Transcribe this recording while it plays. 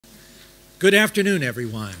Good afternoon,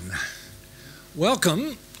 everyone.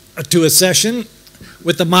 Welcome to a session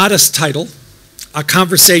with the modest title, A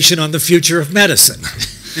Conversation on the Future of Medicine.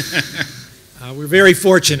 We're very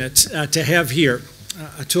fortunate to have here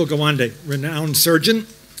Atul Gawande, renowned surgeon,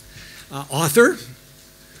 author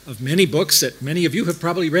of many books that many of you have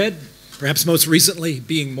probably read, perhaps most recently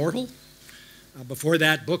Being Mortal. Before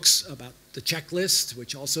that, books about the checklist,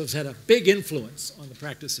 which also has had a big influence on the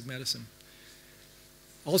practice of medicine.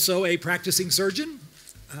 Also a practicing surgeon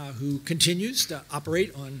who continues to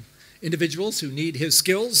operate on individuals who need his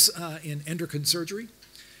skills in endocrine surgery.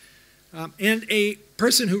 And a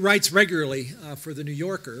person who writes regularly for The New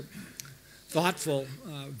Yorker, thoughtful,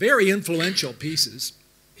 very influential pieces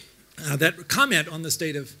that comment on the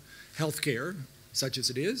state of healthcare, such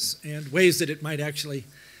as it is, and ways that it might actually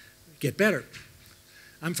get better.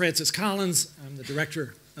 I'm Francis Collins. I'm the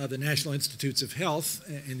director of the National Institutes of Health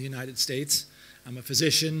in the United States. I'm a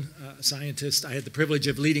physician, a scientist. I had the privilege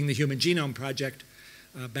of leading the Human Genome Project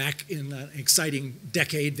back in an exciting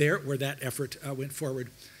decade there where that effort went forward.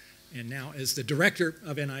 And now as the director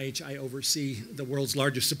of NIH, I oversee the world's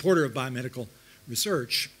largest supporter of biomedical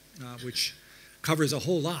research, which covers a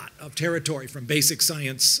whole lot of territory from basic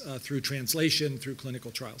science through translation, through clinical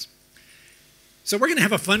trials. So we're going to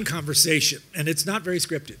have a fun conversation, and it's not very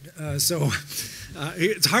scripted.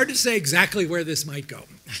 It's hard to say exactly where this might go.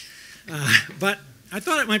 But I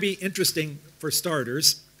thought it might be interesting for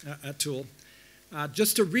starters, Atul,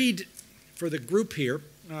 just to read for the group here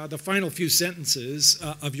the final few sentences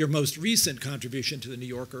of your most recent contribution to The New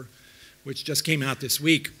Yorker, which just came out this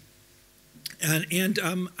week. And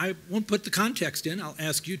I won't put the context in. I'll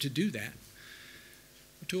ask you to do that.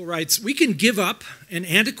 Atul writes, "We can give up an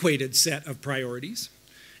antiquated set of priorities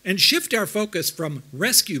and shift our focus from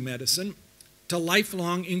rescue medicine to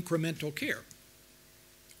lifelong incremental care.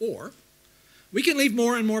 Or we can leave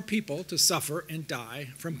more and more people to suffer and die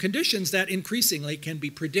from conditions that increasingly can be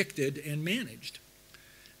predicted and managed.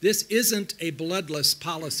 This isn't a bloodless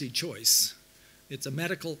policy choice. It's a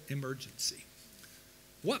medical emergency."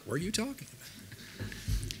 What were you talking about?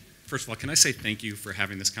 First of all, can I say thank you for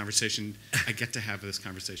having this conversation? I get to have this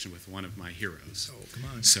conversation with one of my heroes. Oh, come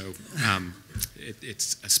on. So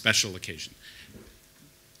it's a special occasion.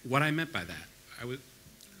 What I meant by that,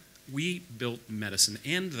 we built medicine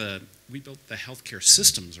and we built the healthcare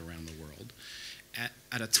systems around the world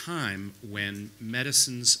at a time when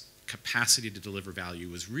medicine's capacity to deliver value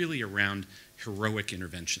was really around heroic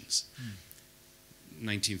interventions.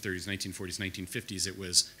 1930s, 1940s, 1950s, it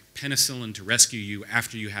was penicillin to rescue you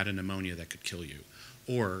after you had a pneumonia that could kill you,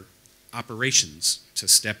 or operations to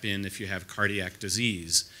step in if you have cardiac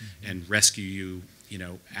disease and rescue you,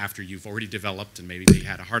 after you've already developed and maybe you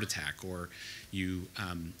had a heart attack, or you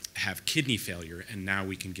have kidney failure and now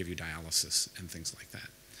we can give you dialysis and things like that.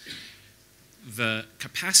 The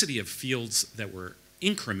capacity of fields that were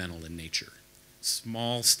incremental in nature,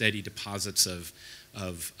 small, steady deposits of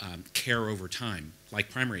care over time, like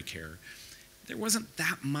primary care, there wasn't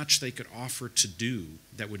that much they could offer to do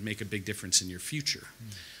that would make a big difference in your future.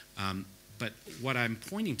 But what I'm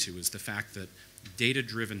pointing to is the fact that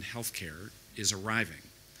data-driven healthcare is arriving,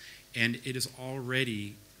 and it has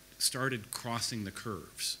already started crossing the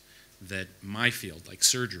curves that my field, like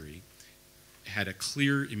surgery, had a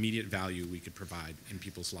clear, immediate value we could provide in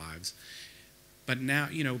people's lives. But now,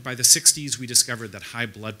 by the 60s, we discovered that high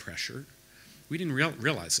blood pressure, we didn't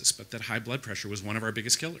realize this, but that high blood pressure was one of our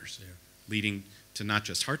biggest killers, leading to not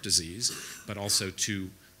just heart disease, but also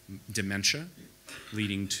to dementia,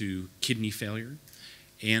 leading to kidney failure.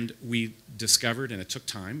 And we discovered, and it took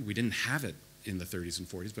time, we didn't have it in the 30s and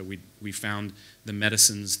 40s, but we found the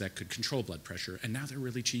medicines that could control blood pressure, and now they're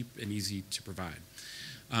really cheap and easy to provide.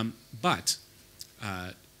 And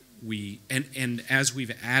as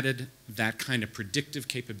we've added that kind of predictive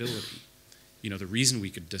capability, the reason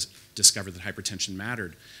we could discover that hypertension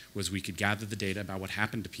mattered was we could gather the data about what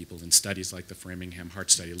happened to people in studies like the Framingham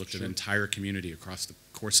Heart Study, looked at an entire community across the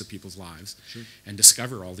course of people's lives, and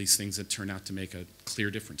discover all these things that turn out to make a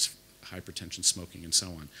clear difference, hypertension, smoking, and so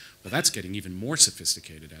on. Well, that's getting even more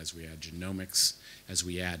sophisticated as we add genomics, as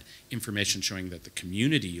we add information showing that the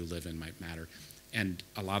community you live in might matter. And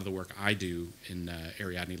a lot of the work I do in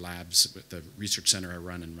Ariadne labs, with the research center I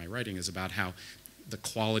run in my writing, is about how the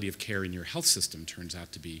quality of care in your health system turns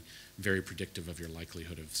out to be very predictive of your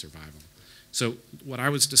likelihood of survival. So what I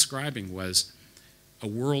was describing was a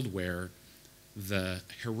world where the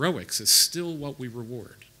heroics is still what we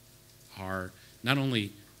reward. Not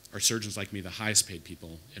only are surgeons like me the highest paid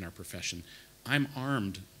people in our profession, I'm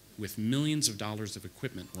armed with millions of dollars of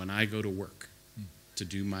equipment when I go to work to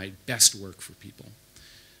do my best work for people.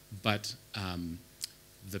 But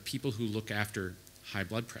the people who look after high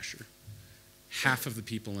blood pressure, half of the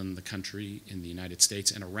people in the country, in the United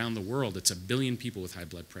States, and around the world, it's 1 billion people with high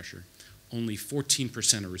blood pressure, only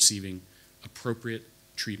 14% are receiving appropriate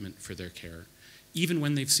treatment for their care. Even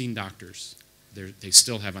when they've seen doctors, they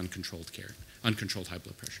still have uncontrolled high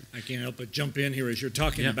blood pressure. I can't help but jump in here as you're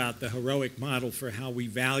talking about the heroic model for how we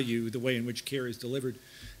value the way in which care is delivered,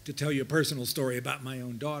 to tell you a personal story about my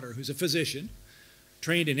own daughter, who's a physician,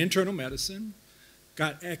 trained in internal medicine,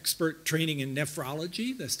 got expert training in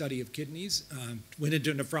nephrology, the study of kidneys, went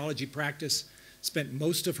into nephrology practice, spent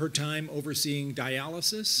most of her time overseeing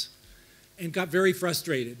dialysis, and got very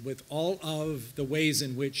frustrated with all of the ways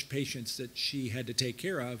in which patients that she had to take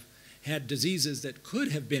care of had diseases that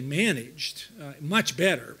could have been managed much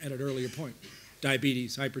better at an earlier point,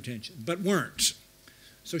 diabetes, hypertension, but weren't.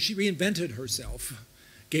 So she reinvented herself,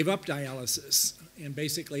 gave up dialysis, and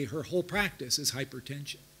basically her whole practice is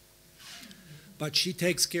hypertension. But she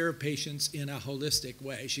takes care of patients in a holistic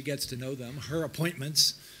way. She gets to know them. Her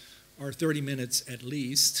appointments are 30 minutes at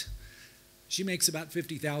least. She makes about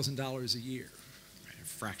 $50,000 a year. A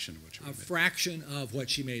fraction of what she made. A fraction of what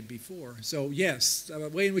she made before. So yes, the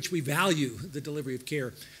way in which we value the delivery of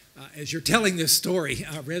care, as you're telling this story,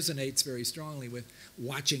 resonates very strongly with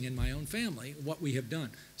watching in my own family what we have done.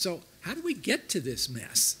 So how do we get to this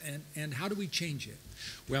mess, and how do we change it?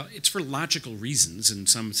 Well, it's for logical reasons in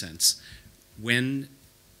some sense. When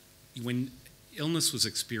illness was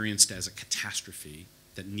experienced as a catastrophe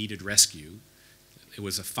that needed rescue, it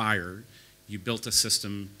was a fire, you built a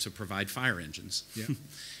system to provide fire engines. Yeah.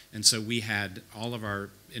 And so we had all of our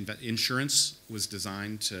insurance was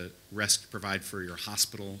designed to provide for your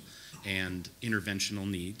hospital and interventional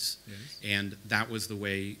needs. Yes. And that was the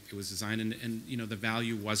way it was designed. And you know, the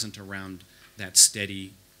value wasn't around that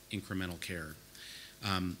steady incremental care.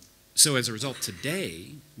 So as a result,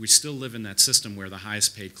 today, we still live in that system where the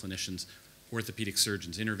highest paid clinicians, orthopedic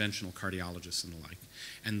surgeons, interventional cardiologists, and the like,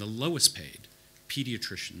 and the lowest paid,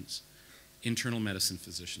 pediatricians, internal medicine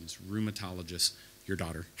physicians, rheumatologists, your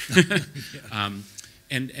daughter,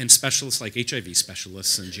 and specialists like HIV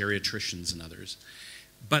specialists and geriatricians and others.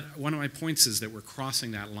 But one of my points is that we're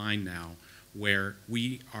crossing that line now where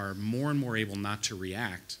we are more and more able not to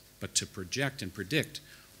react, but to project and predict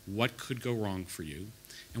what could go wrong for you.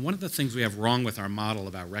 And one of the things we have wrong with our model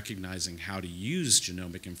about recognizing how to use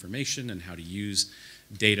genomic information and how to use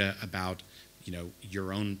data about, you know,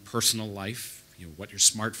 your own personal life, you know, what your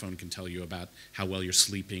smartphone can tell you about how well you're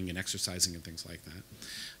sleeping and exercising and things like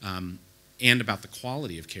that, and about the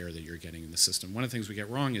quality of care that you're getting in the system. One of the things we get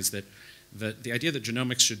wrong is that the idea that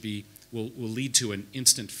genomics will lead to an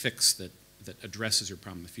instant fix that addresses your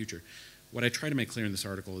problem in the future. What I try to make clear in this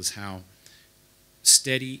article is how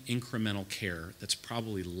steady incremental care that's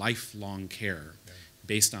probably lifelong care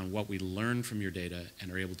based on what we learn from your data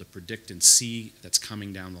and are able to predict and see that's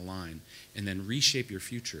coming down the line and then reshape your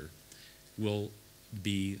future will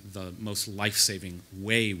be the most life-saving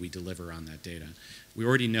way we deliver on that data. We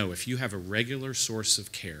already know if you have a regular source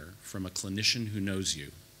of care from a clinician who knows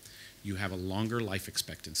you, you have a longer life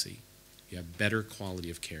expectancy, you have better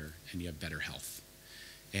quality of care, and you have better health.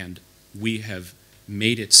 And we have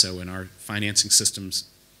made it so in our financing systems,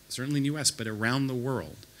 certainly in the US, but around the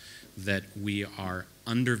world, that we are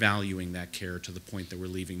undervaluing that care to the point that we're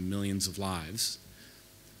leaving millions of lives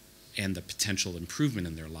and the potential improvement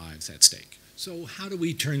in their lives at stake. So how do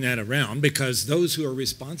we turn that around? Because those who are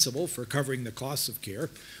responsible for covering the costs of care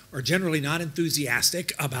are generally not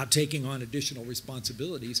enthusiastic about taking on additional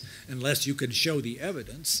responsibilities unless you can show the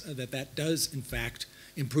evidence that that does, in fact,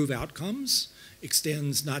 improve outcomes,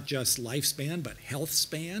 extends not just lifespan, but health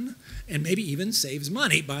span, and maybe even saves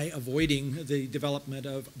money by avoiding the development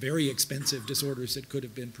of very expensive disorders that could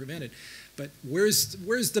have been prevented. But where's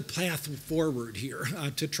the path forward here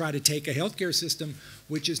to try to take a healthcare system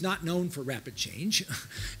which is not known for rapid change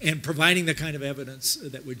and providing the kind of evidence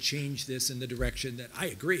that would change this in the direction that I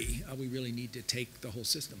agree we really need to take the whole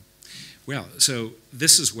system? Well, so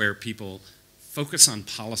this is where people focus on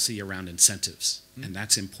policy around incentives, and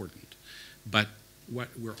that's important. But what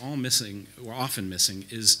we're often missing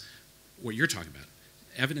is what you're talking about,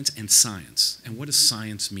 evidence and science. And what does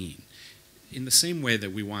science mean? In the same way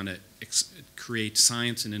that we want to create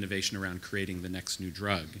science and innovation around creating the next new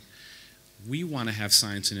drug, we want to have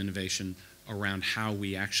science and innovation around how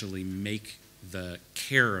we actually make the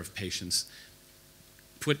care of patients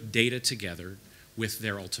put data together with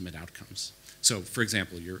their ultimate outcomes. So, for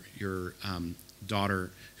example, your daughter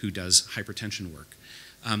who does hypertension work,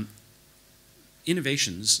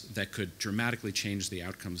 innovations that could dramatically change the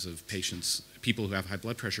outcomes of people who have high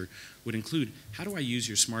blood pressure would include, how do I use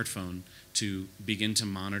your smartphone to begin to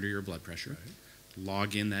monitor your blood pressure? Right.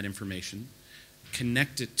 log in that information,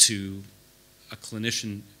 connect it to a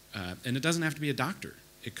clinician, and it doesn't have to be a doctor.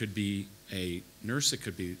 It could be a nurse, it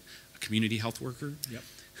could be a community health worker, Yep.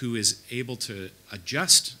 who is able to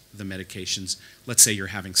adjust the medications. Let's say you're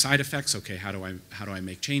having side effects. Okay, how do I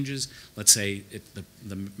make changes? Let's say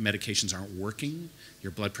the medications aren't working.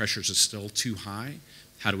 Your blood pressures are still too high.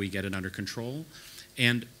 How do we get it under control?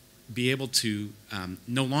 And be able to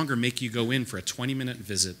no longer make you go in for a 20-minute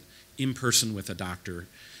visit in person with a doctor,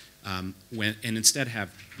 and instead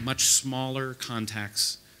have much smaller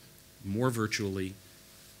contacts, more virtually,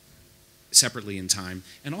 separately in time,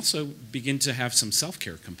 and also begin to have some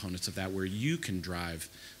self-care components of that where you can drive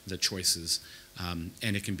the choices, and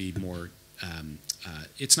it can be more,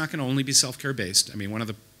 it's not going to only be self-care based. I mean, one of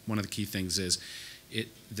the key things is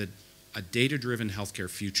a data-driven healthcare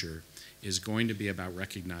future is going to be about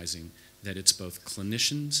recognizing that it's both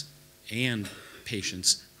clinicians and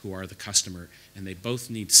patients who are the customer, and they both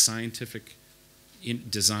need scientific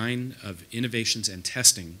design of innovations and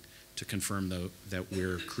testing to confirm, though, that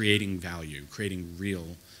we're creating value, creating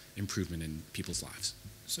real improvement in people's lives.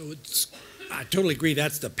 So I totally agree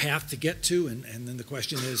that's the path to get to, and then the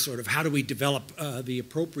question is sort of how do we develop the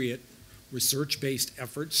appropriate research-based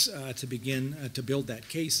efforts to begin to build that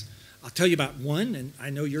case. I'll tell you about one, and I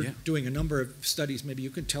know you're doing a number of studies maybe you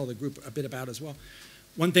can tell the group a bit about as well.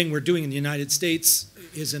 One thing we're doing in the United States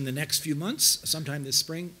is in the next few months, sometime this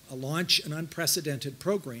spring, launch an unprecedented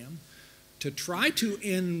program to try to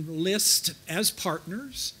enlist as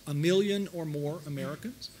partners 1 million or more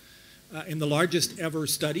Americans in the largest ever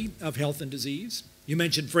study of health and disease. You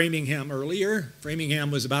mentioned Framingham earlier.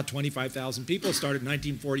 Framingham was about 25,000 people, started in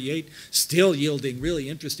 1948, still yielding really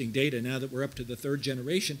interesting data now that we're up to the third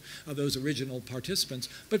generation of those original participants,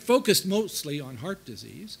 but focused mostly on heart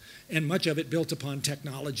disease, and much of it built upon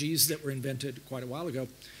technologies that were invented quite a while ago.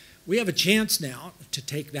 We have a chance now to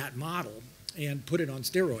take that model and put it on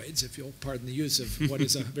steroids, if you'll pardon the use of what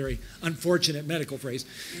is a very unfortunate medical phrase,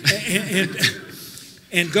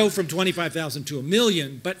 and go from 25,000 to 1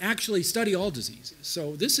 million, but actually study all diseases.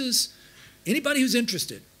 So this is, anybody who's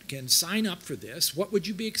interested can sign up for this. What would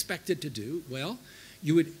you be expected to do? Well,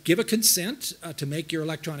 you would give a consent to make your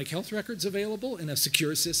electronic health records available in a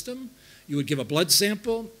secure system. You would give a blood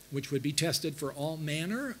sample, which would be tested for all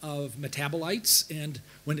manner of metabolites, and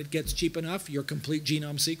when it gets cheap enough, your complete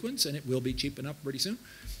genome sequence, and it will be cheap enough pretty soon.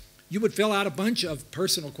 You would fill out a bunch of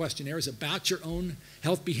personal questionnaires about your own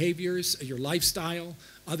health behaviors, your lifestyle,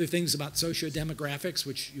 other things about socio-demographics,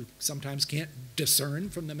 which you sometimes can't discern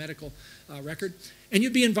from the medical record. And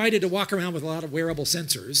you'd be invited to walk around with a lot of wearable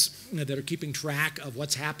sensors that are keeping track of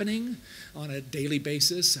what's happening on a daily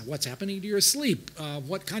basis, what's happening to your sleep,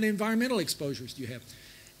 what kind of environmental exposures do you have.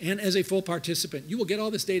 And as a full participant, you will get all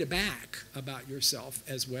this data back about yourself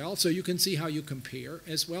as well, so you can see how you compare,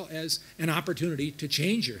 as well as an opportunity to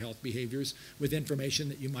change your health behaviors with information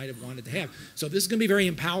that you might have wanted to have. So this is going to be very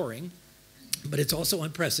empowering, but it's also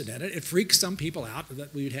unprecedented. It freaks some people out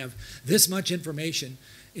that we would have this much information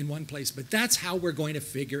in one place, but that's how we're going to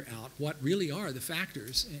figure out what really are the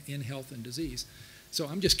factors in health and disease. So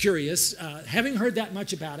I'm just curious, having heard that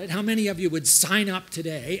much about it, how many of you would sign up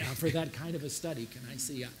today for that kind of a study? Can I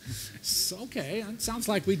see? Okay, it sounds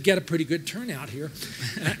like we'd get a pretty good turnout here.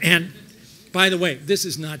 And by the way, this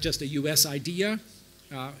is not just a U.S. idea.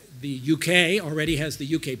 The U.K. already has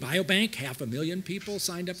the UK Biobank. 500,000 people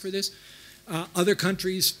signed up for this. Other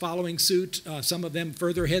countries following suit, some of them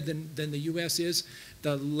further ahead than the U.S. is.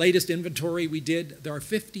 The latest inventory we did, there are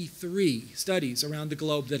 53 studies around the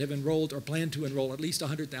globe that have enrolled or plan to enroll at least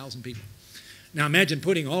 100,000 people. Now imagine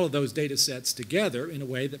putting all of those data sets together in a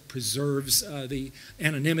way that preserves the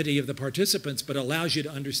anonymity of the participants, but allows you to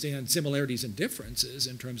understand similarities and differences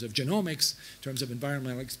in terms of genomics, in terms of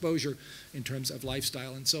environmental exposure, in terms of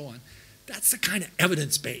lifestyle, and so on. That's the kind of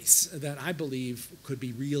evidence base that I believe could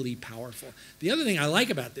be really powerful. The other thing I like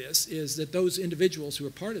about this is that those individuals who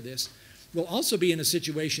are part of this will also be in a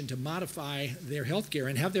situation to modify their healthcare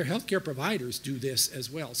and have their healthcare providers do this as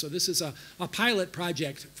well. So this is a pilot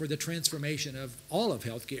project for the transformation of all of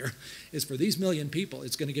healthcare. Is for these 1 million people,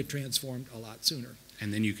 it's going to get transformed a lot sooner.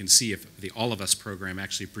 And then you can see if the All of Us program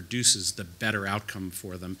actually produces the better outcome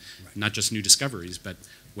for them, right. Not just new discoveries, but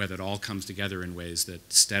whether it all comes together in ways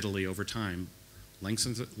that steadily over time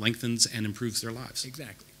lengthens and improves their lives.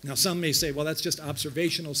 Exactly. Now some may say, well, that's just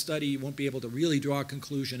observational study. You won't be able to really draw a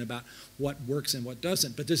conclusion about what works and what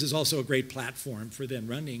doesn't. But this is also a great platform for then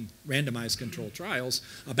running randomized controlled trials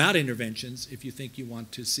about interventions if you think you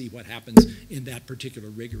want to see what happens in that particular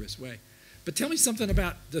rigorous way. But tell me something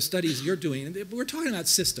about the studies you're doing. We're talking about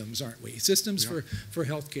systems, aren't we? Systems for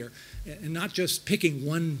healthcare, and not just picking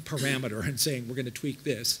one parameter and saying we're going to tweak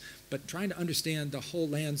this, but trying to understand the whole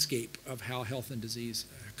landscape of how health and disease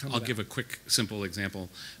come about. I'll give a quick, simple example.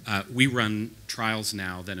 We run trials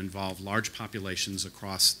now that involve large populations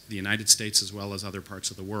across the United States as well as other parts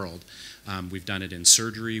of the world. We've done it in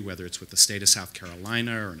surgery, whether it's with the state of South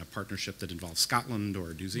Carolina or in a partnership that involves Scotland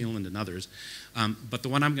or New Zealand and others. But the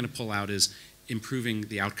one I'm going to pull out is improving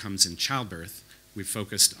the outcomes in childbirth. We've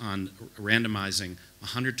focused on randomizing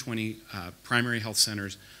 120 primary health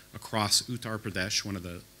centers across Uttar Pradesh, one of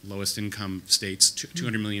the lowest income states,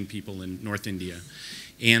 200 million people in North India.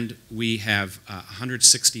 And we have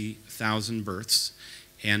 160,000 births,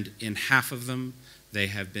 and in half of them, they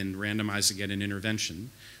have been randomized to get an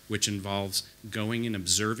intervention, which involves going and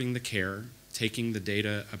observing the care, taking the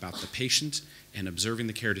data about the patient, and observing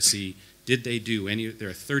the care to see, did they do any, there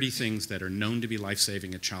are 30 things that are known to be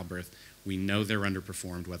life-saving at childbirth. We know they're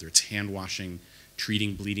underperformed, whether it's hand washing,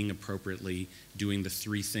 treating bleeding appropriately, doing the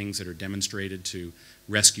 3 things that are demonstrated to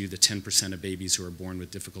rescue the 10% of babies who are born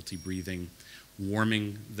with difficulty breathing,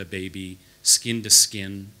 warming the baby skin to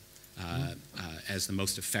skin as the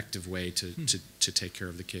most effective way to take care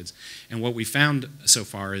of the kids. And what we found so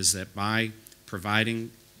far is that by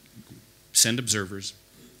providing, send observers,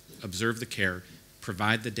 observe the care,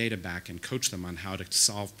 provide the data back, and coach them on how to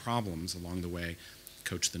solve problems along the way,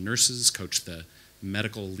 coach the nurses, coach the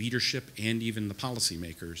medical leadership, and even the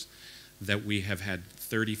policymakers, that we have had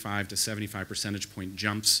 35 to 75 percentage point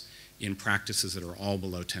jumps in practices that are all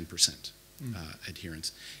below 10%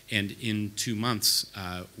 adherence. And in 2 months,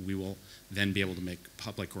 we will then be able to make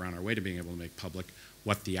public, we're on our way to being able to make public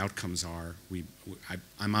what the outcomes are.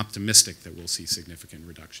 I'm optimistic that we'll see significant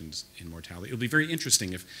reductions in mortality. It'll be very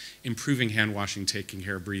interesting if improving hand washing, taking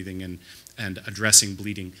care of breathing, and addressing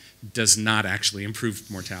bleeding does not actually improve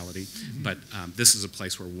mortality, but this is a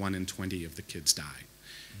place where 1 in 20 of the kids die.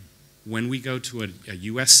 When we go to a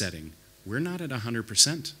US setting, we're not at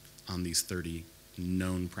 100% on these 30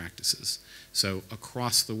 known practices. So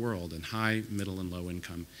across the world, in high, middle, and low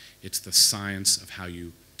income, it's the science of how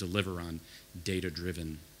you deliver on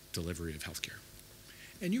data-driven delivery of healthcare.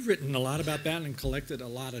 And you've written a lot about that and collected a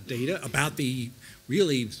lot of data about the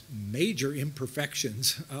really major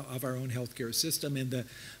imperfections of our own healthcare system and the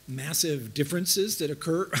massive differences that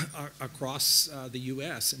occur across the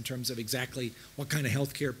U.S. in terms of exactly what kind of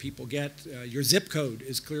healthcare people get. Your zip code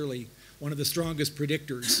is clearly one of the strongest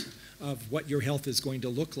predictors of what your health is going to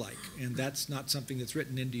look like. And that's not something that's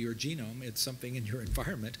written into your genome, it's something in your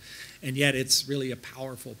environment. And yet it's really a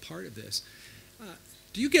powerful part of this.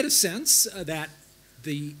 Do you get a sense that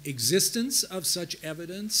the existence of such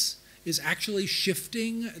evidence is actually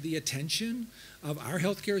shifting the attention of our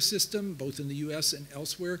healthcare system, both in the US and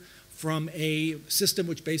elsewhere, from a system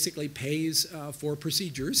which basically pays for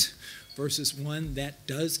procedures versus one that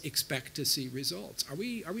does expect to see results? Are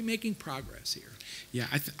we making progress here? Yeah,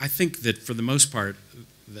 I think that for the most part,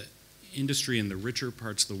 the industry in the richer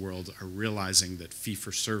parts of the world are realizing that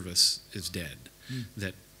fee-for-service is dead,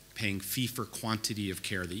 that paying fee for quantity of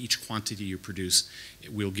care, that each quantity you produce,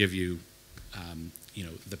 it will give you,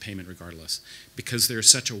 the payment regardless. Because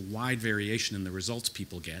there's such a wide variation in the results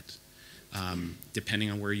people get,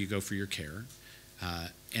 depending on where you go for your care.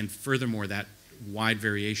 And furthermore, that wide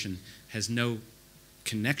variation has no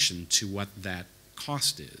connection to what that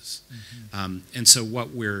cost is. And so what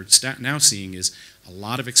we're now seeing is a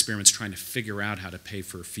lot of experiments trying to figure out how to pay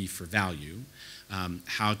for a fee for value,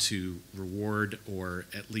 how to reward or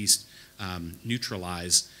at least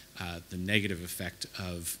neutralize the negative effect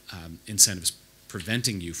of incentives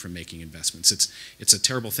preventing you from making investments. It's a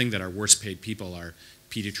terrible thing that our worst paid people are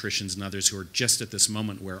pediatricians and others who are just at this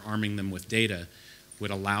moment where arming them with data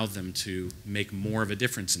would allow them to make more of a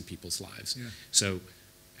difference in people's lives. Yeah. So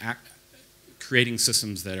creating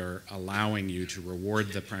systems that are allowing you to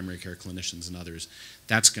reward the primary care clinicians and others,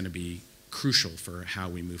 that's going to be crucial for how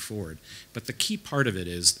we move forward. But the key part of it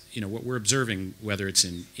is, what we're observing, whether it's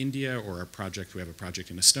in India or we have a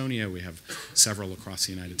project in Estonia, we have several across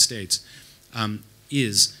the United States,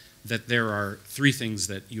 is that there are 3 things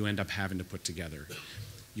that you end up having to put together.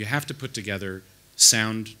 You have to put together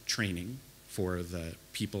sound training for the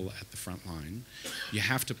people at the front line. You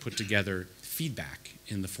have to put together feedback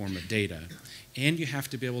in the form of data, and you have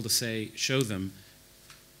to be able to show them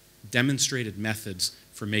demonstrated methods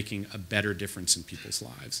for making a better difference in people's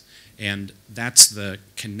lives. And that's the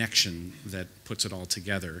connection that puts it all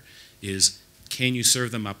together, is can you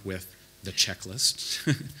serve them up with the checklist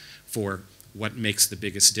for what makes the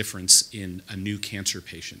biggest difference in a new cancer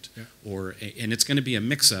patient? Yeah. And it's going to be a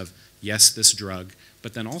mix of, yes, this drug,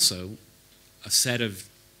 but then also a set of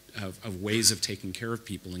ways of taking care of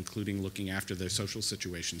people, including looking after their social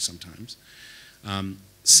situation sometimes.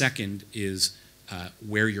 Second is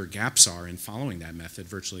where your gaps are in following that method.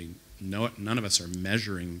 Virtually none of us are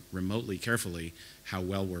measuring remotely carefully how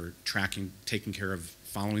well we're tracking, taking care of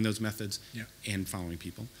following those methods and following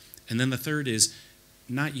people. And then the third is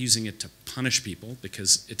not using it to punish people,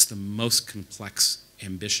 because it's the most complex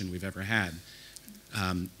ambition we've ever had,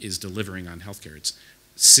 is delivering on healthcare. It's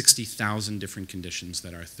 60,000 different conditions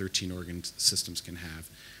that our 13 organ systems can have.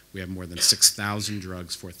 We have more than 6,000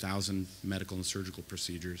 drugs, 4,000 medical and surgical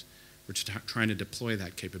procedures. We're trying to deploy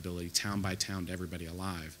that capability town by town to everybody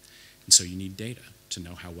alive. And so you need data to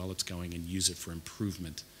know how well it's going and use it for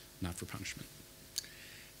improvement, not for punishment.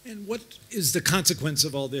 And what is the consequence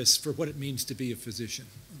of all this for what it means to be a physician?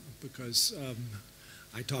 Because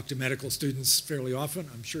I talk to medical students fairly often.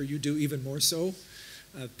 I'm sure you do even more so.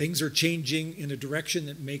 Things are changing in a direction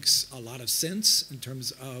that makes a lot of sense in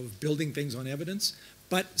terms of building things on evidence,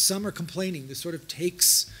 but some are complaining. This sort of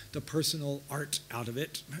takes the personal art out of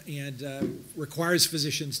it and requires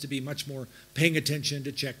physicians to be much more paying attention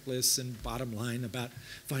to checklists and bottom line about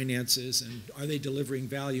finances and are they delivering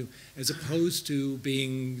value, as opposed to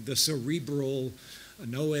being the cerebral,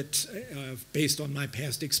 know it based on my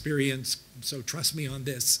past experience, so trust me on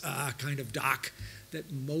this kind of doc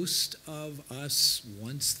that most of us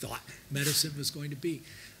once thought medicine was going to be.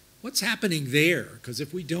 What's happening there? Because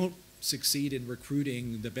if we don't succeed in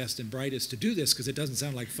recruiting the best and brightest to do this, because it doesn't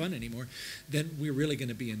sound like fun anymore, then we're really going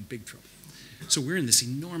to be in big trouble. So we're in this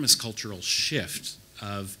enormous cultural shift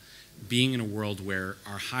of being in a world where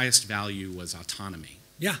our highest value was autonomy.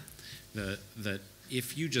 Yeah. That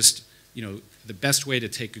if you just, the best way to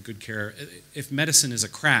take a good care, if medicine is a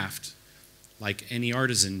craft, like any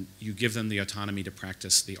artisan, you give them the autonomy to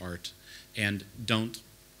practice the art, and don't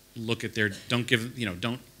look at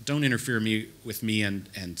don't interfere with me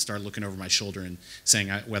and start looking over my shoulder and saying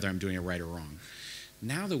whether I'm doing it right or wrong.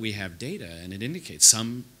 Now that we have data and it indicates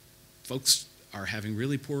some folks are having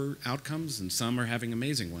really poor outcomes and some are having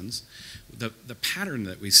amazing ones, the pattern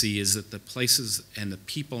that we see is that the places and the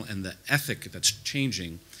people and the ethic that's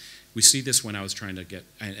changing. We see this when I was trying to get,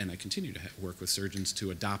 and I continue to work with surgeons to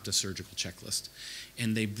adopt a surgical checklist,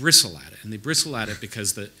 and they bristle at it. And they bristle at it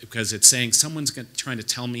because it's saying someone's trying to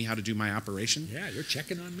tell me how to do my operation. Yeah, you're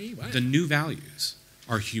checking on me. Wow. The new values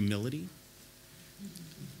are humility,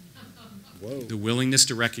 the willingness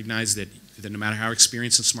to recognize that no matter how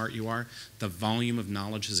experienced and smart you are, the volume of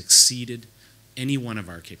knowledge has exceeded any one of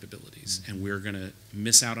our capabilities, and we're going to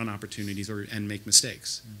miss out on opportunities and make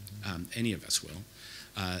mistakes. Any of us will.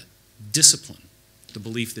 Discipline, the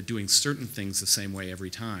belief that doing certain things the same way every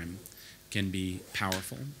time can be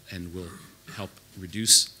powerful and will help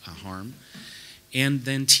reduce harm. And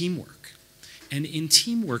then teamwork. And in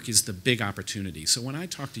teamwork is the big opportunity. So when I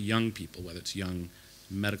talk to young people, whether it's young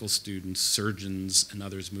medical students, surgeons, and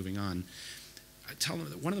others moving on, I tell them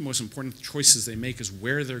that one of the most important choices they make is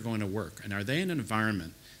where they're going to work. And are they in an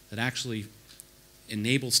environment that actually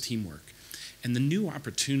enables teamwork? And the new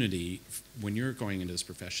opportunity when you're going into this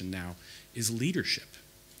profession now is leadership,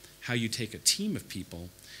 how you take a team of people.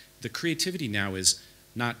 The creativity now is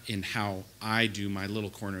not in how I do my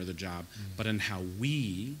little corner of the job, but in how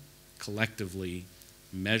we collectively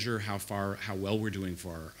measure how well we're doing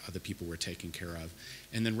for the people we're taking care of,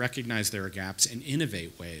 and then recognize there are gaps and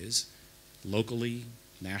innovate ways, locally,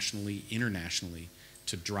 nationally, internationally,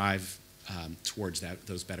 to drive towards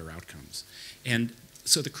those better outcomes. And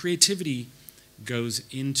so the creativity goes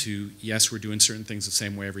into, yes, we're doing certain things the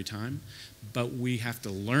same way every time, but we have to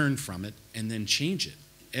learn from it and then change it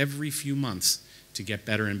every few months to get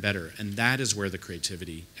better and better. And that is where the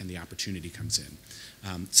creativity and the opportunity comes in.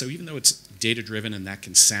 So even though it's data-driven and that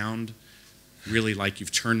can sound really like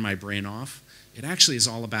you've turned my brain off, it actually is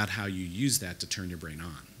all about how you use that to turn your brain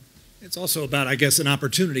on. It's also about, I guess, an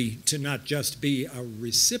opportunity to not just be a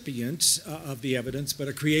recipient of the evidence, but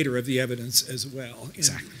a creator of the evidence as well.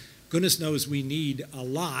 Exactly. And goodness knows we need a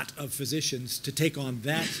lot of physicians to take on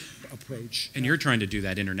that approach. And you're trying to do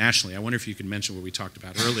that internationally. I wonder if you could mention what we talked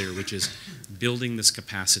about earlier, which is building this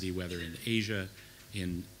capacity, whether in Asia,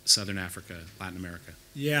 in Southern Africa, Latin America.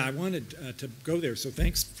 Yeah, I wanted to go there, so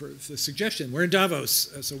thanks for the suggestion. We're in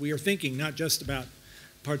Davos, so we are thinking not just about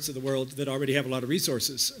parts of the world that already have a lot of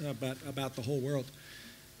resources, but about the whole world.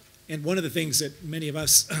 And one of the things that many of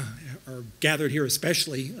us are gathered here,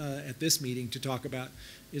 especially at this meeting, to talk about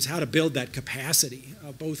is how to build that capacity,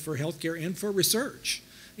 both for healthcare and for research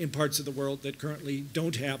in parts of the world that currently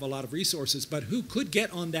don't have a lot of resources, but who could get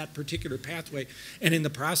on that particular pathway and in the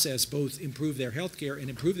process both improve their healthcare and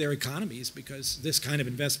improve their economies, because this kind of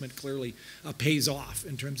investment clearly pays off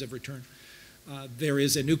in terms of return. There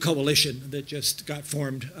is a new coalition that just got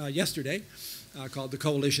formed yesterday called the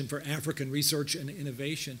Coalition for African Research and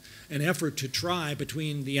Innovation, an effort to try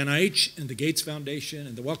between the NIH and the Gates Foundation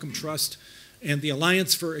and the Wellcome Trust and the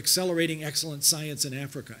Alliance for Accelerating Excellent Science in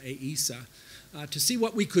Africa, AESA, to see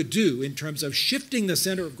what we could do in terms of shifting the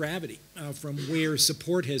center of gravity from where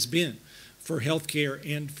support has been for healthcare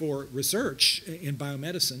and for research in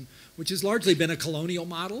biomedicine, which has largely been a colonial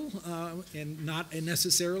model and not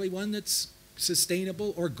necessarily one that's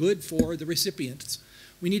sustainable or good for the recipients.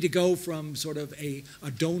 We need to go from sort of a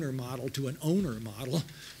donor model to an owner model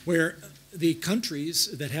where the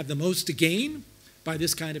countries that have the most to gain by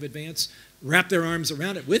this kind of advance wrap their arms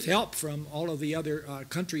around it with help from all of the other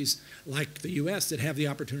countries like the US that have the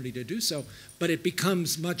opportunity to do so. But it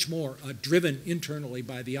becomes much more driven internally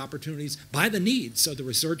by the opportunities, by the needs. So the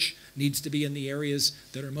research needs to be in the areas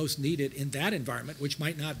that are most needed in that environment, which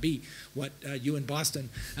might not be what you in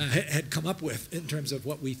Boston had come up with in terms of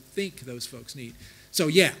what we think those folks need. So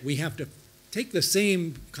yeah, we have to take the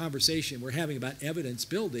same conversation we're having about evidence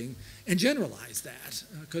building and generalize that,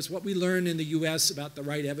 because what we learn in the US about the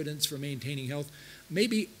right evidence for maintaining health may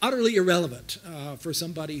be utterly irrelevant for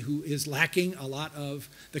somebody who is lacking a lot of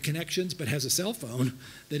the connections but has a cell phone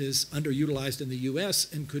that is underutilized in the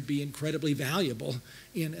US and could be incredibly valuable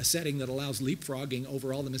in a setting that allows leapfrogging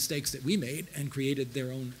over all the mistakes that we made and created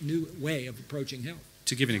their own new way of approaching health.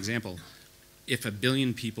 To give an example, if 1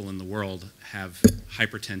 billion people in the world have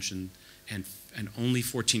hypertension and only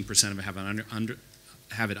 14% of them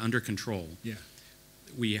have it under control, yeah,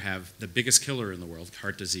 we have the biggest killer in the world,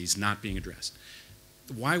 heart disease, not being addressed.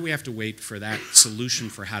 Why we have to wait for that solution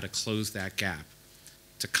for how to close that gap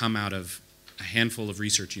to come out of a handful of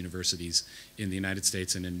research universities in the United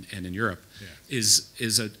States and in Europe is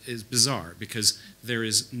bizarre, because there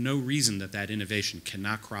is no reason that innovation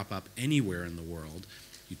cannot crop up anywhere in the world.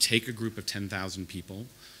 You take a group of 10,000 people,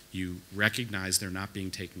 you recognize they're not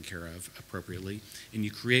being taken care of appropriately, and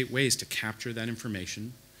you create ways to capture that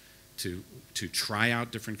information, to try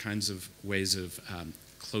out different kinds of ways of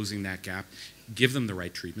closing that gap, give them the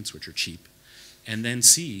right treatments, which are cheap, and then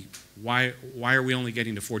see why are we only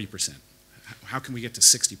getting to 40%? How can we get to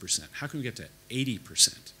 60%? How can we get to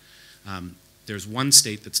 80%? There's one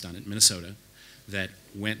state that's done it, Minnesota, that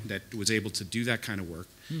was able to do that kind of work,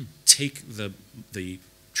 take the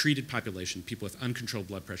treated population, people with uncontrolled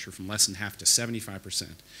blood pressure, from less than half to 75%,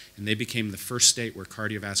 and they became the first state where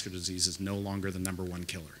cardiovascular disease is no longer the #1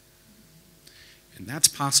 killer. And that's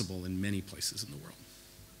possible in many places in the world.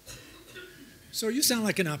 So you sound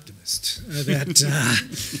like an optimist,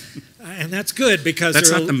 and that's good, because that's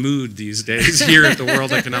not the mood these days here at the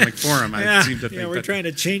World Economic Forum. I seem to think we're trying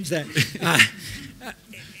to change that.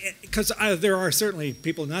 Because there are certainly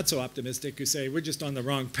people not so optimistic who say we're just on the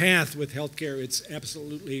wrong path with healthcare. It's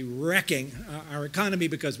absolutely wrecking our economy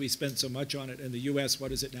because we spend so much on it. In the U.S.,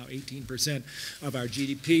 what is it now, 18% of our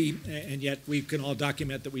GDP, and yet we can all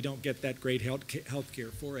document that we don't get that great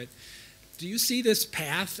healthcare for it. Do you see this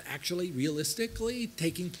path actually realistically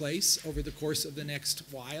taking place over the course of the next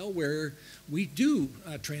while, where we do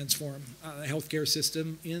transform the healthcare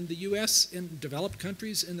system in the U.S., in developed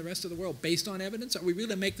countries, in the rest of the world, based on evidence? Are we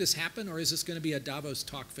really make this happen, or is this going to be a Davos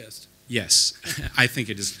talk fest? Yes, I think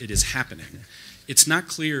it is happening. It's not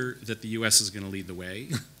clear that the U.S. is going to lead the way,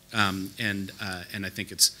 and I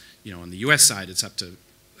think it's, on the U.S. side, it's up to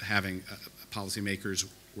having policymakers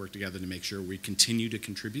work together to make sure we continue to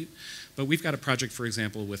contribute. But we've got a project, for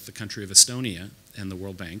example, with the country of Estonia and the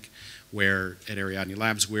World Bank, where at Ariadne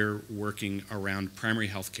Labs we're working around primary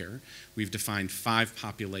health care. We've defined 5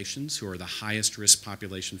 populations who are the highest risk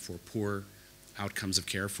population for poor outcomes of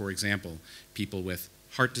care. For example, people with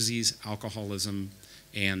heart disease, alcoholism,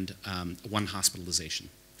 and 1 hospitalization.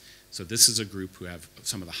 So this is a group who have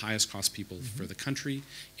some of the highest cost people for the country,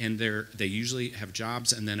 and they usually have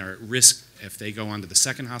jobs and then are at risk if they go on to the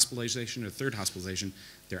 2nd hospitalization or 3rd hospitalization.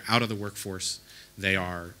 They're out of the workforce, they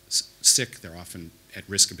are sick, they're often at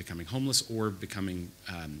risk of becoming homeless or becoming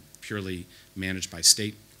purely managed by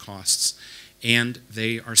state costs, and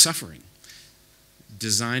they are suffering.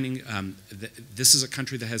 Designing, this is a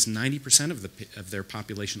country that has 90% of their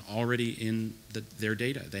population already in their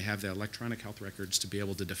data. They have the electronic health records to be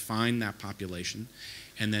able to define that population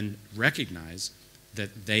and then recognize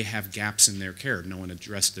that they have gaps in their care. No one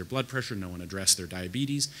addressed their blood pressure, no one addressed their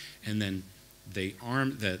diabetes, and then they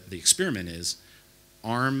the experiment is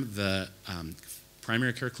arm the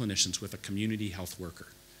primary care clinicians with a community health worker.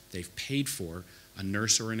 They've paid for a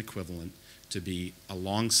nurse or an equivalent to be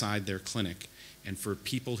alongside their clinic. And for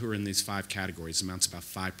people who are in these 5 categories, amounts about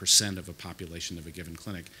 5% of a population of a given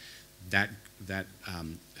clinic, that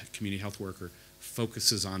community health worker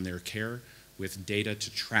focuses on their care with data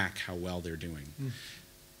to track how well they're doing.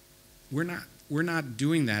 We're not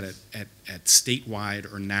doing that at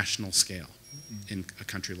statewide or national scale in a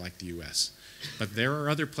country like the US. But there are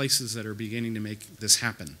other places that are beginning to make this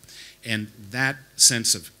happen. And that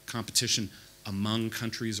sense of competition among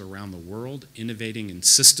countries around the world, innovating in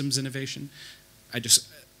systems innovation,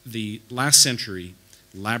 the last century,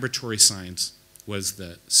 laboratory science was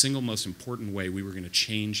the single most important way we were going to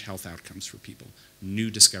change health outcomes for people, new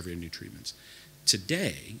discovery of new treatments.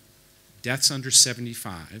 Today, deaths under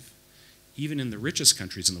 75, even in the richest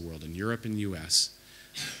countries in the world, in Europe and the US,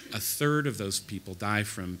 a third of those people die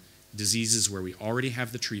from diseases where we already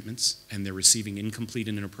have the treatments and they're receiving incomplete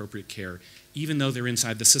and inappropriate care, even though they're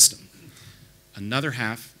inside the system. Another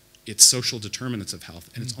half, it's social determinants of health,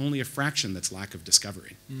 and it's only a fraction that's lack of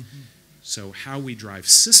discovery. So how we drive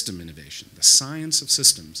system innovation, the science of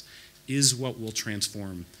systems, is what will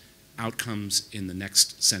transform outcomes in the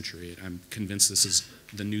next century. I'm convinced this is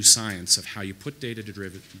the new science of how you put data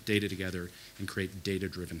together and create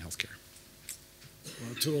data-driven healthcare.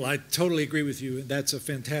 Well, Atul, I totally agree with you. That's a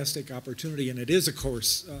fantastic opportunity, and it is, of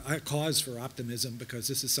course, a cause for optimism because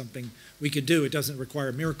this is something we can do. It doesn't require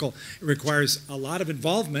a miracle. It requires a lot of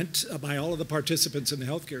involvement by all of the participants in the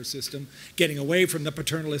healthcare system, getting away from the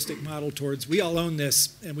paternalistic model towards we all own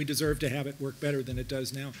this and we deserve to have it work better than it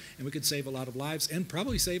does now, and we could save a lot of lives and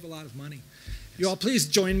probably save a lot of money. You all please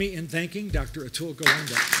join me in thanking Dr. Atul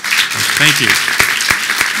Gawande. Thank you.